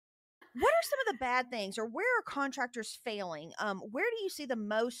What are some of the bad things, or where are contractors failing? Where do you see the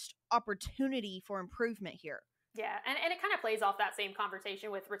most opportunity for improvement here? Yeah, and it kind of plays off that same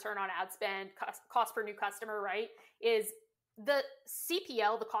conversation with return on ad spend, cost per new customer, right? Is the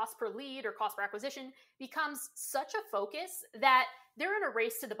CPL, the cost per lead or cost per acquisition, becomes such a focus that they're in a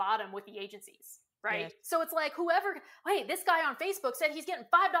race to the bottom with the agencies, right? Yes. So it's like hey, this guy on Facebook said he's getting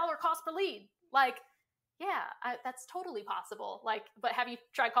 $5 cost per lead. Like, yeah, that's totally possible. Like, but have you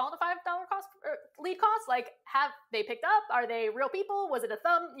tried calling a $5 cost lead cost? Like, have they picked up? Are they real people? Was it a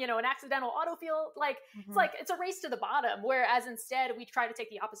an accidental autofill? Like, it's like it's a race to the bottom. Whereas instead, we try to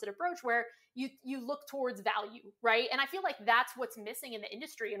take the opposite approach, where you look towards value, right? And I feel like that's what's missing in the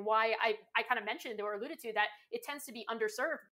industry, and why I kind of mentioned or alluded to that it tends to be underserved